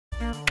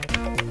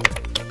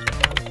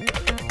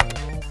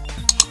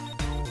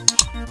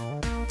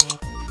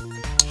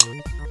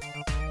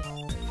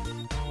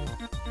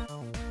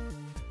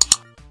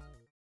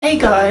Hey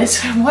guys,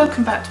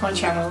 welcome back to my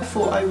channel. I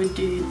thought I would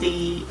do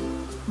the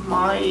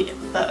my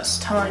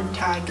first time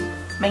tag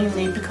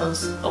mainly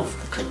because of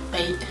the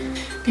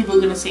clickbait. People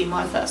are going to see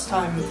my first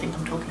time and think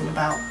I'm talking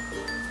about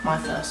my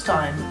first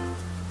time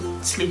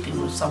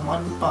sleeping with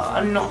someone, but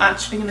I'm not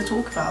actually going to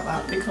talk about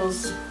that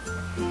because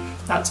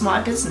that's my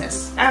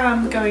business.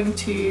 I'm going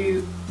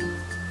to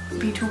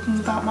be talking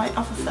about my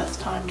other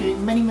first time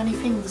doing many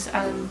things,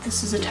 and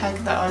this is a tag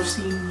that I've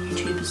seen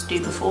YouTubers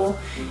do before.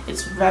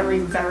 It's a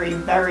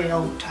very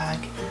old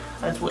tag.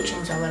 I was watching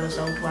Zoella's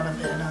old one of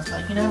it and I was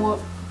like, you know what,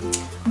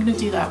 I'm going to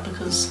do that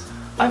because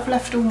I've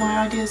left all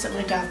my ideas at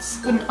my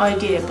dad's. An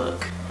idea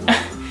book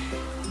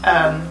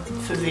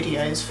for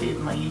videos for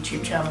my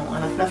YouTube channel,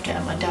 and I've left it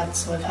at my dad's,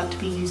 so I've had to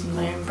be using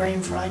my own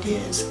brain for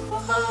ideas.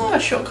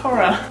 Shock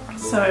horror.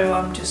 So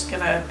I'm just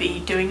going to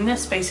be doing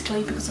this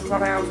basically because I've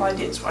run out of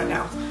ideas right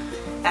now.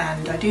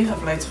 And I do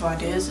have loads of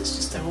ideas, it's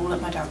just they're all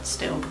at my dad's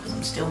still because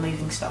I'm still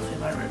moving stuff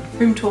in my room.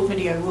 Room tour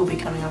video will be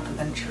coming up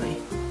eventually,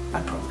 I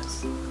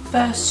promise.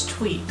 First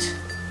tweet.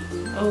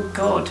 Oh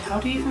god, how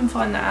do you even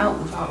find that out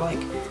without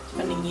like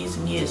spending years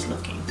and years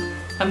looking?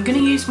 I'm going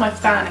to use my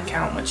fan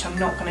account, which I'm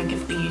not going to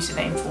give the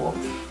username for.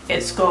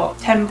 It's got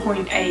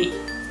 10.8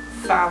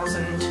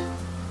 thousand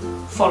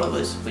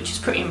followers, which is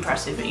pretty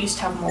impressive. It used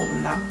to have more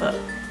than that, but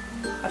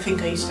I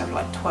think I used to have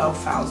like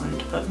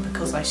 12,000, but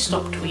because I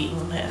stopped tweeting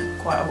on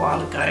it quite a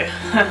while ago,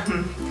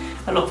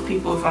 a lot of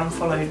people have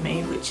unfollowed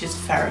me, which is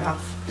fair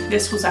enough.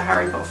 This was a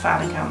Harry Potter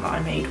fan account that I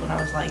made when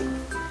I was like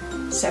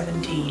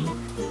 17.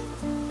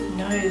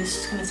 No,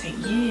 this is going to take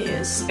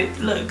years.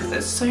 Look,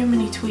 there's so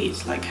many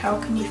tweets, like how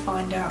can you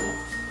find out?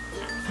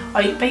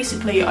 I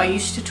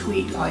used to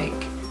tweet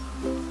like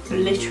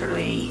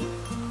literally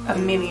a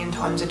million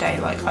times a day.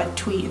 Like I'd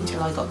tweet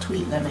until I got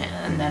tweet limit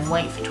and then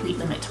wait for tweet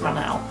limit to run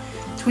out.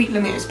 Tweet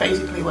limit is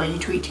basically where you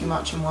tweet too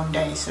much in one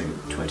day, so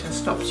Twitter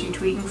stops you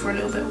tweeting for a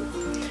little bit,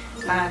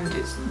 and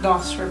it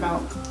lasts for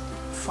about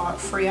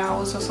 3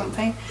 hours or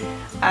something,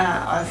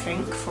 I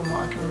think, from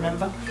what I can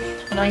remember.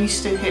 And I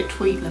used to hit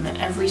tweet limit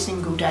every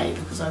single day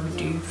because I would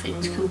do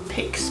things called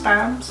pick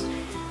spams,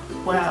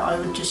 where I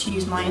would just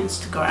use my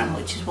Instagram,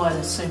 which is why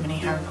there's so many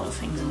Harry Potter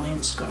things in my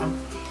Instagram.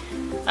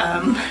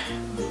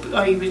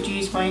 I would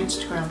use my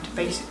Instagram to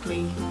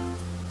basically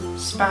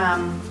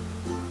spam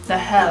the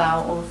hell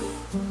out of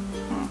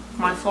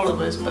my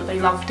followers, but they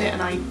loved it,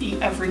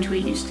 and every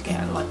tweet used to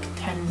get like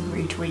 10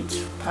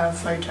 retweets per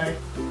photo,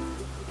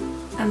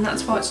 and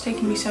that's why it's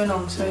taken me so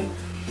long. So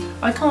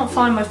I can't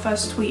find my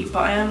first tweet,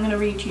 but I am going to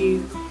read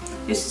you.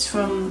 This is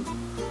from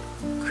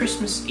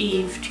Christmas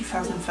Eve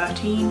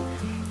 2013,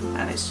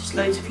 and it's just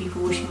loads of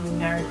people wishing me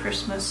Merry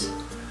Christmas.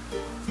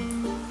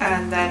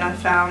 And then I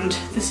found,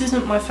 this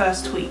isn't my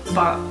first tweet,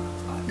 but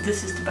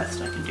this is the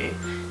best I can do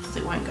because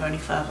it won't go any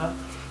further.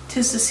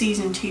 'Tis the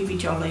season to be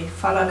jolly,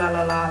 fa la la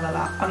la la la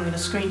la. I'm going to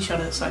screenshot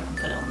it so I can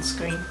put it on the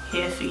screen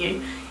here for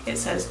you. It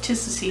says,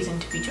 'tis the season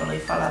to be jolly,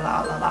 fa la la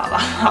la la la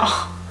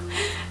la.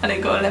 And it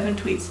got 11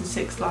 tweets and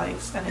 6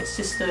 likes, and it's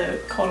just a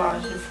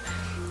collage of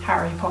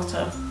Harry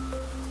Potter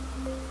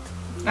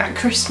at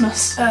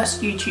Christmas.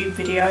 First YouTube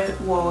video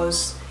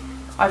was,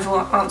 I've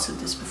answered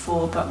this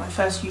before, but my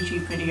first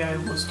YouTube video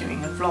was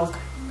doing a vlog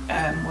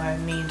where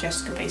me and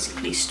Jessica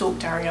basically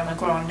stalked Ariana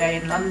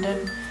Grande in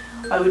London.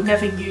 I would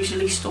never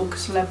usually stalk a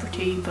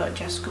celebrity, but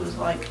Jessica was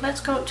like,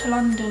 let's go up to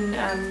London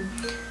and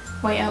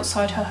wait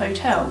outside her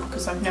hotel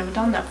because I've never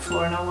done that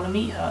before and I want to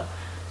meet her.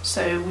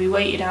 So we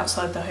waited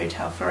outside the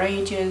hotel for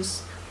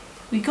ages.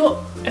 We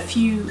got a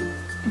few,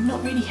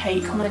 not really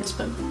hate comments,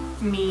 but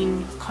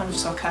mean, kind of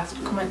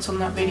sarcastic comments on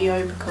that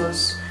video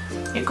because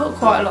it got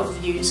quite a lot of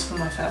views for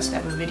my first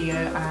ever video,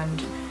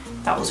 and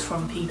that was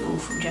from people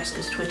from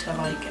Jessica's Twitter,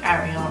 like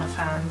Ariana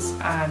fans,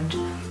 and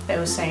they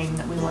were saying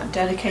that we weren't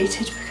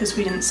dedicated because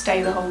we didn't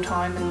stay the whole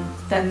time, and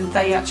then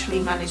they actually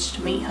managed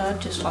to meet her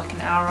just like an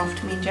hour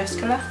after me and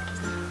Jessica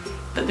left.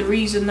 But the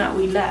reason that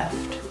we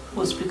left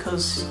was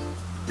because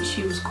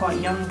she was quite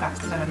young back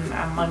then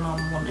and my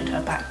mum wanted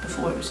her back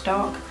before it was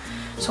dark.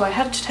 So I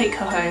had to take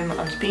her home,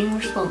 I was being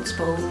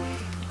responsible,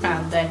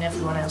 and then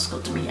everyone else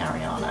got to meet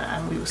Ariana,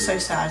 and we were so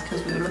sad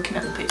because we were looking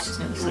at the pictures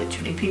and it was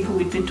literally people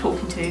we'd been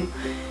talking to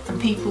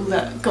and people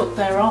that got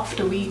there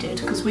after we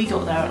did, because we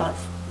got there at like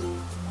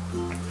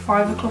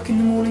 5 o'clock in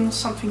the morning or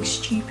something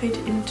stupid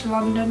into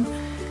London,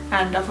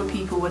 and other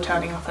people were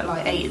turning up at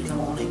like 8 in the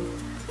morning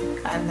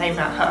and they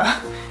met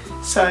her.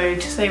 So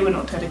to say we're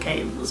not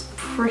dedicated was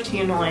pretty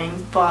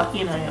annoying, but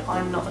you know,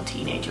 I'm not a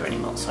teenager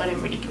anymore, so I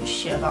didn't really give a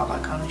shit about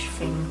that kind of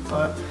thing.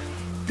 But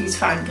these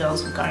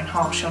fangirls were going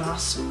harsh on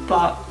us,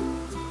 but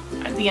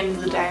at the end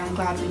of the day I'm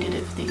glad we did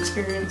it for the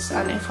experience,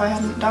 and if I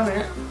hadn't done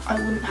it I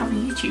wouldn't have a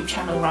YouTube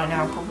channel right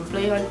now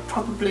probably. I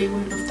probably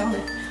wouldn't have done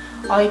it.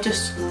 I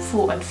just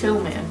thought I'd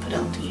film it and put it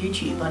onto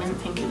YouTube. I didn't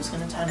think it was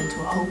going to turn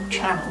into a whole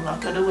channel.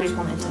 Like, I'd always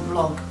wanted to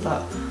vlog,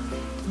 but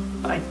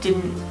I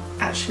didn't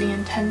actually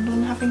intend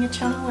on having a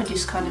channel. I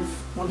just kind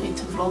of wanted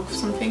to vlog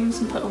some things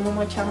and put them on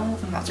my channel,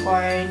 and that's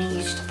why I only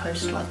used to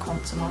post like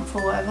once a month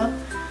or whatever.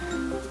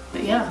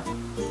 But yeah,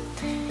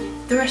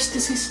 the rest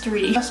is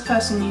history. First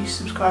person you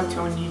subscribe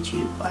to on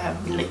YouTube, I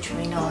have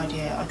literally no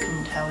idea, I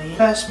couldn't tell you.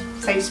 First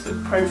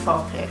Facebook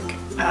profile pic,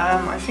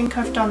 I think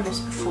I've done this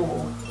before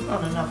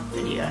on another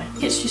video.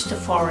 It's just a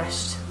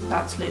forest,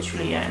 that's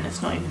literally it, and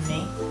it's not even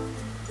me.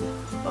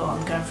 Oh,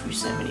 I'm going through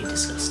so many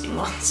disgusting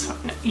ones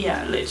right now.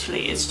 Yeah,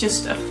 literally, it's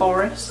just a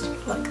forest,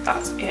 like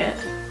that's it.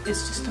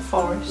 It's just a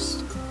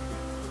forest.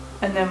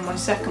 And then my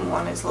second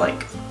one is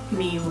like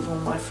me with all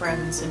my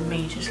friends and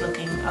me just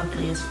looking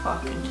ugly as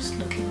fuck and just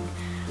looking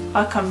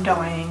like I'm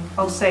dying.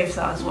 I'll save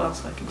that as well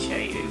so I can show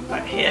you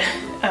right here.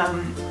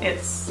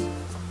 It's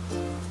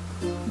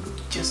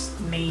just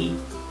me.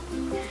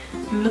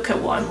 Look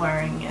at what I'm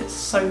wearing, it's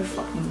so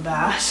fucking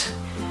bad.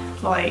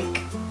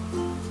 Like,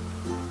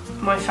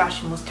 my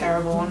fashion was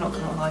terrible, I'm not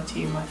gonna lie to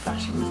you, my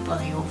fashion was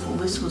bloody awful.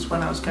 This was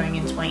when I was going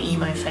into my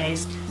emo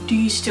phase. Do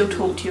you still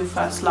talk to your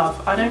first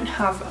love? I don't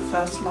have a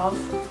first love.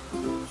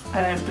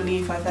 I don't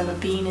believe I've ever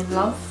been in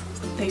love.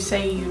 They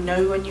say you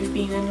know when you've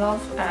been in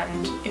love,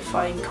 and if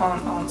I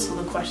can't answer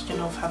the question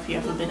of have you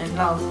ever been in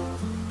love,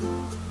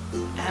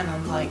 and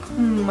I'm like,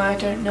 I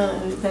don't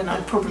know, then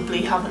I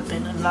probably haven't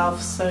been in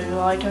love,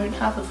 so I don't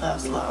have a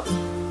first love.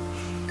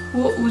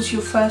 What was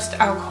your first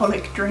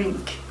alcoholic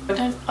drink?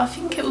 I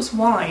think it was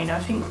wine. I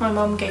think my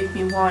mum gave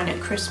me wine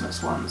at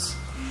Christmas once.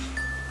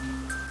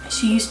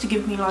 She used to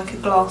give me like a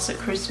glass at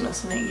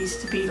Christmas, and it used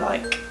to be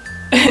like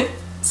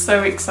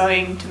so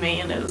exciting to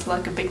me, and it was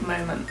like a big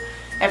moment.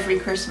 Every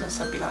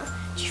Christmas I'd be like,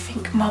 do you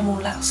think Mum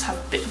will let us have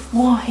a bit of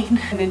wine?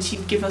 And then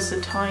she'd give us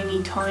a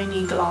tiny,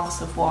 tiny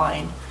glass of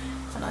wine,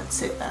 and I'd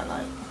sit there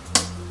like,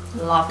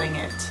 loving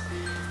it.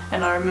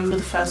 And I remember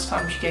the first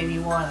time she gave me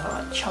wine,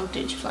 I like chugged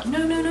it. She was like,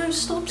 no, no, no,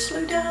 stop,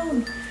 slow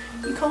down.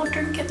 You can't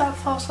drink it that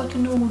fast like a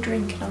normal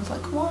drink. And I was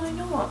like, why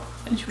not?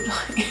 And she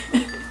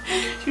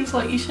was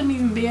like, you shouldn't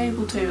even be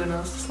able to. And I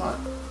was just like,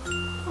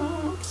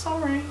 oh,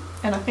 sorry.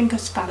 And I think I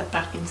spat it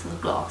back into the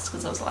glass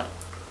because I was like,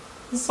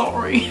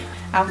 sorry.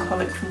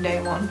 Alcoholic from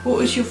day one. What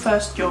was your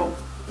first job?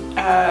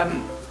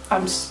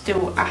 I'm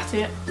still at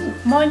it.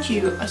 Mind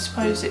you, I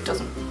suppose it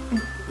doesn't...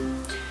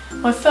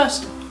 My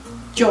first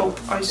job,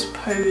 I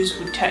suppose,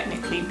 would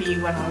technically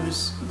be when I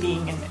was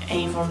being an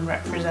Avon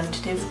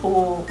representative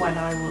or when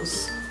I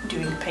was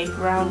doing a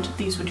paper round.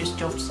 These were just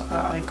jobs that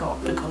I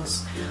got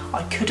because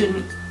I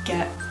couldn't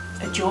get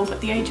a job at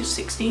the age of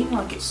 16.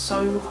 Like, it's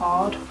so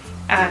hard.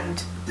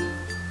 And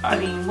I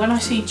mean, when I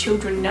see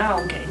children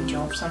now getting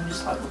jobs, I'm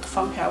just like, what the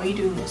fuck, how are you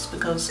doing this?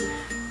 Because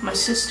my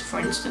sister, for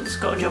instance,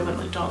 got a job at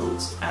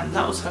McDonald's, and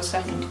that was her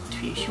second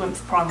interview. She went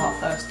for Primark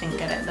first, didn't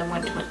get it, then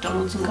went to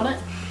McDonald's and got it.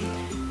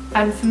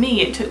 And for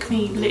me, it took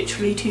me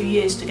literally 2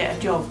 years to get a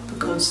job,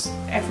 because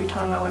every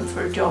time I went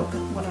for a job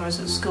when I was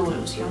at school, it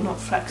was, you're not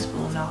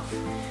flexible enough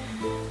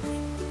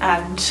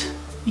and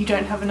you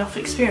don't have enough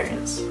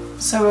experience.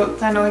 So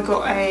then I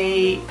got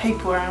a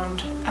paper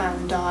round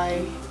and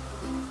I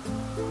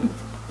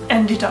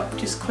ended up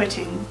just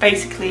quitting.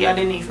 Basically, I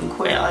didn't even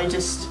quit, I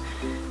just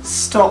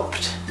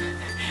stopped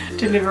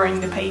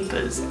delivering the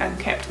papers and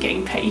kept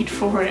getting paid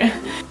for it.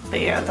 But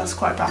yeah, that's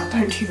quite bad,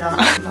 don't do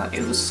that. Like,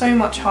 it was so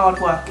much hard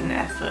work and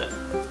effort.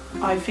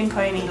 I think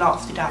I only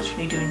lasted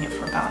actually doing it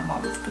for about a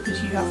month,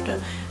 because you have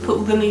to put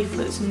all the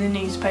leaflets in the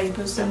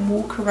newspapers, then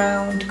walk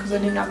around, because I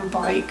didn't have a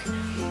bike,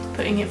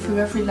 putting it through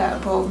every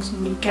letterbox,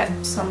 and you'd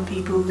get some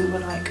people who were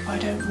like, I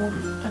don't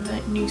want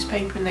a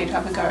newspaper, and they'd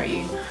have a go at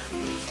you.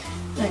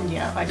 And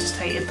yeah, I just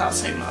hated that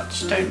so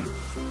much. Don't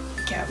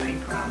get a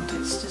paper round,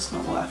 it's just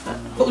not worth it.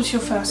 What was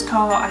your first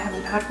car? I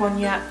haven't had one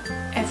yet.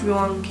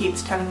 Everyone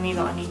keeps telling me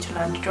that I need to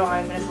learn to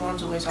drive, and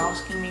everyone's always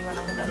asking me when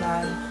I'm going to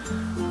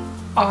learn.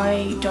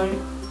 I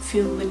don't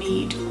feel the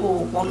need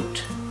or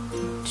want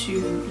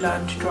to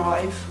learn to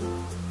drive.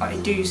 I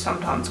do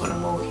sometimes when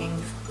I'm walking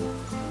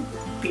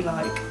be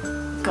like,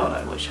 God,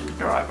 I wish I could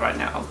drive right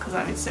now because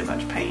I'm in so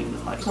much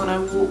pain. Like when I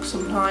walk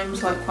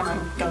sometimes, like when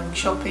I'm going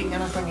shopping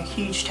and I bring a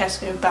huge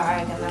Tesco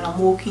bag and then I'm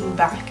walking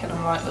back and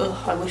I'm like,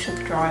 ugh, I wish I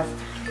could drive.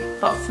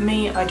 But for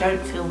me, I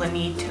don't feel the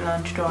need to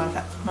learn to drive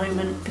at the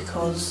moment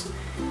because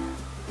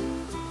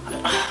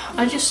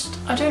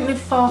I don't live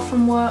far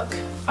from work.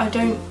 I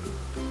don't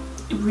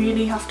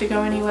really have to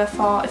go anywhere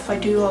far. If I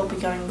do, I'll be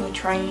going by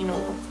train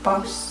or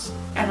bus.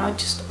 And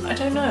I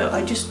don't know,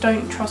 I just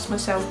don't trust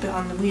myself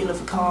behind the wheel of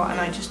a car, and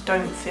I just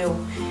don't feel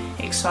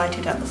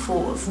excited at the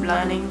thought of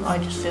learning. I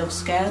just feel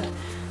scared,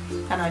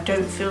 and I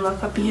don't feel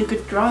like I'd be a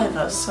good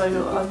driver,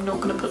 so I'm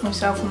not going to put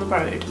myself on the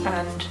road,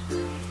 and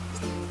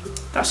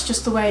that's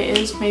just the way it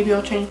is. Maybe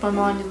I'll change my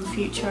mind in the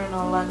future and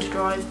I'll learn to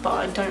drive, but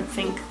I don't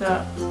think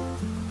that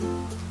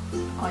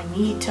I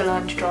need to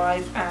learn to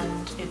drive,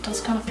 and it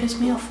does kind of piss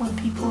me off when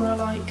people are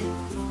like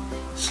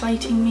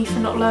slating me for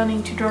not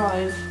learning to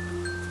drive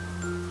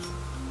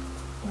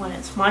when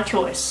it's my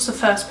choice. The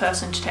first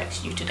person to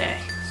text you today,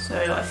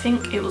 so I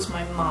think it was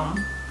my mum.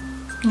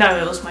 No,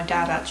 it was my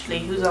dad actually,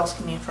 who was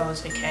asking me if I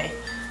was okay.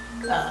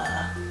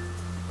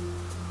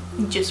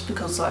 Just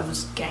because I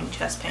was getting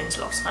chest pains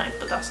last night,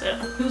 but that's it.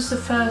 Who was the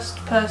first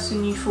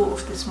person you thought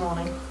of this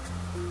morning?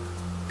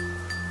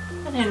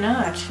 I don't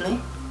know actually.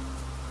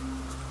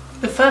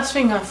 The first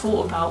thing I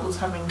thought about was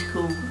having to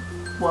call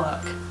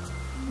work.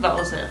 That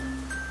was it.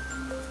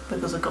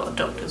 Because I got a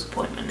doctor's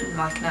appointment in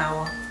like an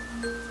hour.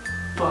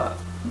 But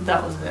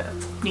that was it.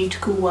 Need to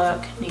call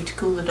work, need to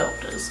call the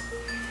doctors.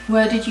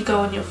 Where did you go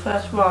on your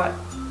first ride?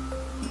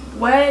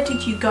 Where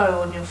did you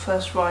go on your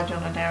first ride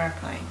on an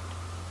aeroplane?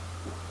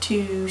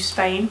 To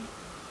Spain.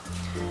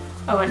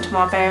 I went to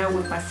Marbella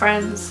with my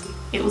friends.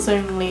 It was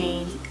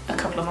only a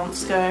couple of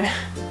months ago.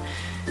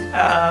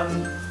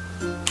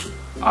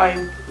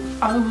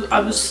 I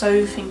was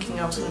so thinking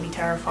I was going to be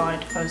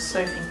terrified. I was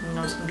so thinking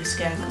I was going to be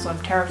scared because I'm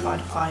terrified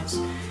of heights.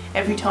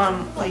 Every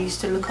time I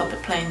used to look up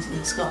at planes in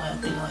the sky,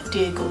 I'd be like,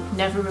 dear God,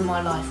 never in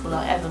my life will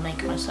I ever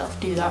make myself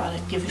do that. I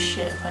don't give a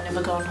shit. If I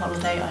never go on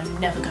holiday, I'm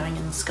never going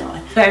in the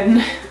sky.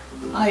 Then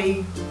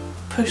I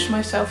pushed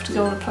myself to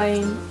go on a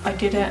plane. I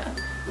did it.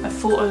 I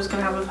thought I was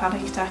going to have a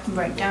panic attack and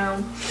break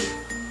down.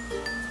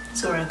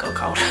 Sorry, I got a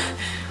cold.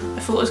 I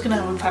thought I was going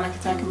to have a panic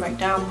attack and break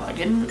down, but I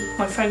didn't.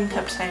 My friend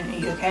kept saying, are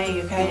you okay, are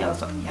you okay? I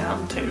was like, yeah,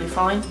 I'm totally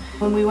fine.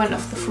 When we went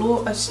off the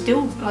floor, I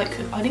still, like,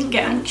 I didn't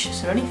get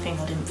anxious or anything.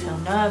 I didn't feel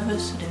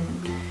nervous,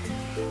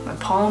 my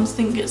palms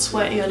didn't get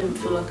sweaty, I didn't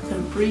feel like I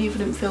couldn't breathe, I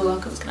didn't feel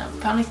like I was going to have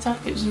a panic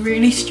attack. It was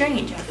really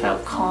strange. I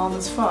felt calm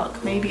as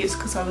fuck. Maybe it's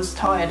because I was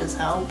tired as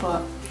hell,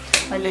 but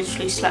I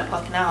literally slept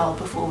like an hour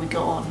before we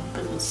got on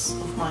because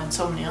of my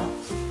insomnia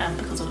and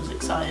because I was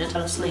excited. I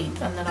fell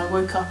asleep and then I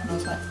woke up and I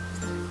was like,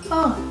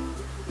 oh,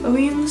 are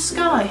we in the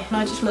sky? And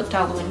I just looked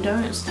out the window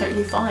and it was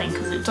totally fine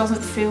because it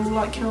doesn't feel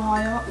like you're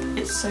high up.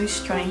 It's so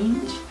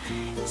strange.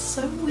 It's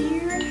so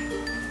weird.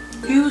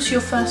 Who was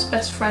your first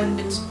best friend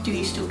and do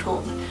you still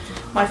talk?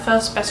 My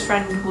first best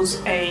friend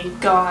was a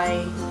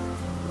guy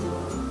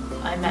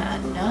I met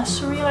at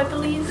nursery, I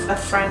believe. We're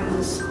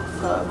friends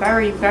for a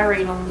very,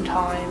 very long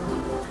time.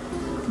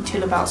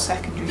 Until about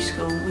secondary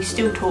school. We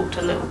still talked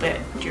a little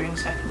bit during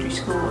secondary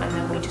school and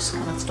then we just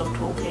kind of stopped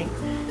talking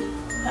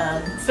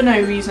for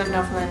no reason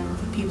other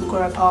than people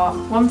grow apart.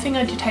 One thing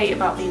I did hate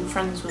about being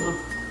friends with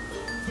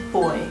a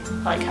boy,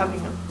 like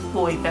having a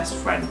boy best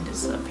friend,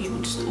 is that people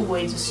just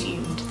always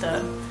assumed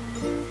that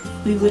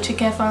we were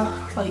together.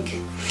 Like,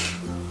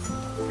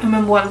 I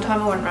remember one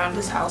time I went around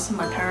his house and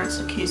my parents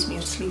accused me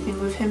of sleeping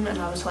with him and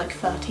I was like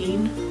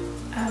 13.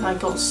 And I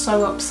got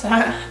so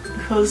upset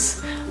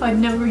because I'd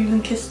never even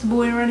kissed a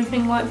boy or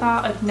anything like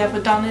that. I'd never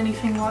done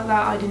anything like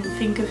that. I didn't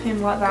think of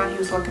him like that. He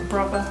was like a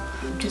brother.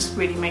 It just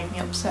really made me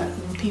upset.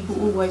 And people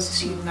always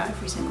assume that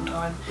every single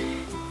time.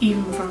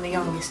 Even from the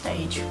youngest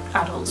age,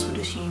 adults would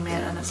assume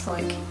it. And it's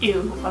like,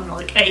 ew, I'm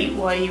like 8,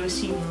 why are you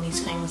assuming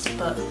these things?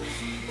 But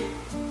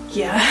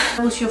yeah.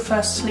 What was your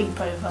first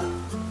sleepover?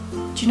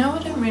 Do you know,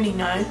 I don't really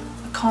know.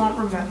 I can't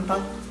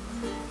remember.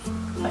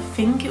 I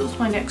think it was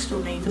my next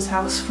door neighbour's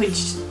house,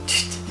 which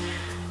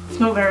it's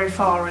not very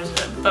far, is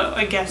it? But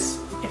I guess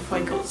if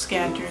I got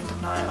scared during the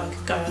night, I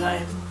could go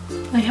home.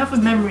 I have a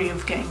memory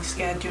of getting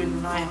scared during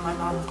the night and my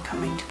mum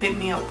coming to pick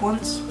me up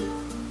once.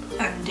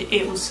 And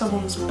it was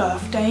someone's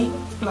birthday,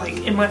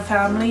 like in my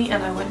family,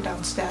 and I went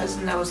downstairs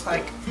and there was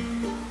like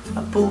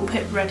a ball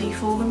pit ready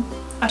for them.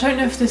 I don't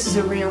know if this is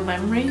a real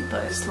memory,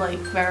 but it's like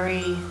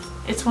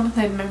it's one of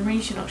those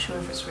memories, you're not sure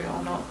if it's real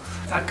or not.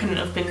 That couldn't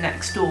have been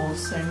next door,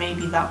 so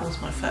maybe that was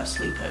my first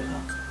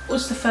sleepover. What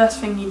was the first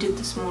thing you did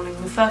this morning?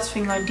 The first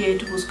thing I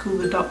did was call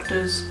the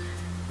doctors.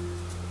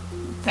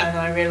 Then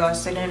I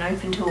realised they don't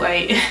open till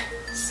 8,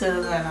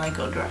 so then I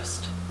got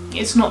dressed.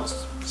 It's not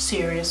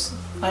serious,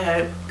 I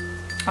hope.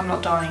 I'm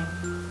not dying.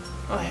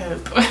 I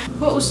hope.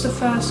 What was the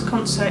first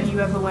concert you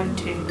ever went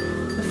to?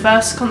 The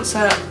first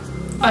concert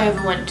I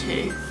ever went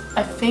to,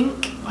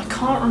 I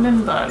can't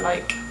remember,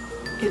 like,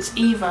 it's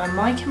either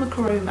My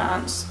Chemical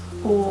Romance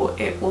or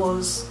it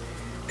was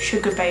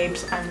Sugar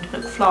Babes and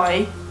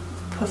McFly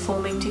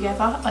performing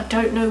together. I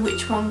don't know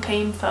which one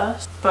came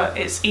first, but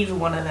it's either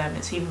one of them.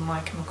 It's either My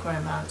Chemical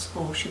Romance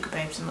or Sugar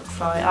Babes and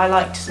McFly. I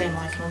like to say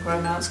My Chemical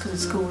Romance because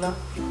it's cooler.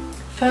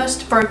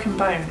 First broken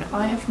bone.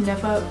 I have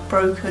never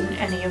broken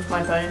any of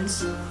my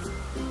bones.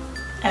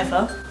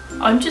 Ever.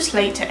 I'm just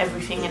late to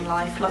everything in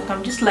life. Like,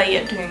 I'm just late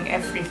at doing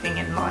everything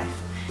in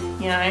life.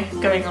 You know,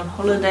 going on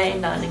holiday,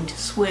 learning to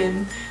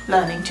swim,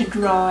 learning to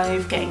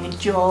drive, getting a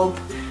job,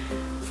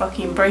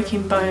 fucking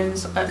breaking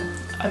bones.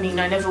 I mean,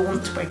 I never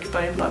want to break a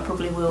bone, but I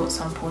probably will at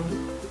some point.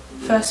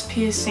 First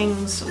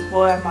piercings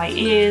were my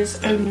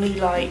ears, only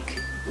like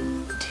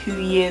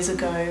 2 years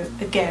ago.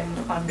 Again,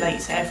 I'm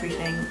late to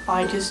everything.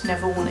 I just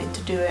never wanted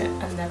to do it,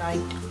 and then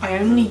I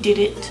only did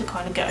it to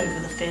kind of get over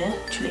the fear.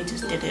 Actually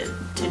just did it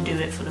to do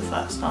it for the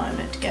first time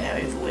and to get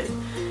it over with.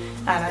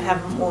 And I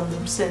haven't worn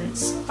them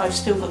since. I've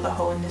still got the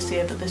hole in this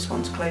ear, but this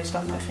one's closed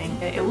up, I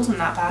think. It wasn't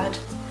that bad.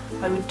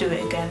 I would do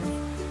it again.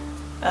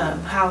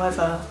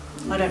 However,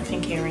 I don't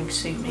think earrings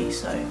suit me,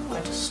 so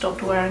I just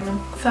stopped wearing them.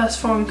 First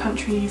foreign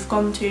country you've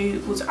gone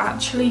to was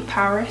actually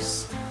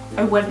Paris.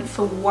 I went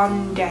for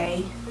 1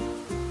 day,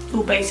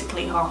 or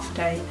basically half a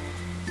day.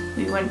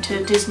 We went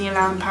to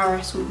Disneyland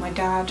Paris with my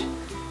dad.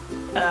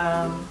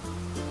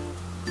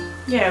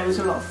 Yeah, it was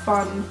a lot of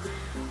fun.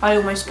 I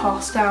almost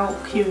passed out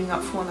queuing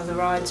up for one of the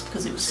rides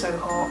because it was so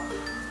hot.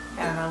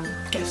 and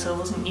I guess I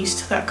wasn't used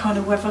to that kind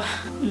of weather.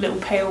 Little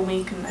pale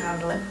me couldn't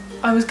handle it.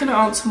 I was going to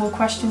answer more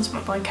questions,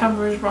 but my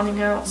camera is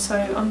running out, so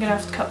I'm going to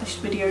have to cut this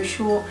video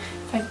short.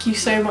 Thank you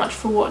so much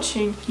for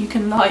watching. You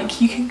can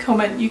like, you can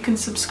comment, you can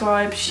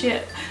subscribe,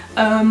 shit.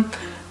 Turn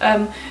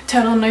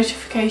on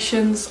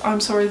notifications. I'm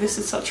sorry this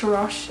is such a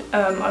rush.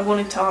 I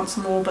wanted to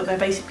answer more, but they're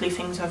basically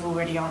things I've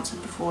already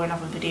answered before in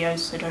other videos,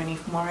 so don't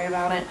even worry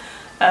about it.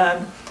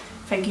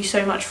 Thank you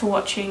so much for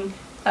watching.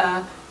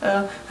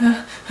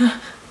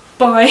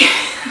 Bye.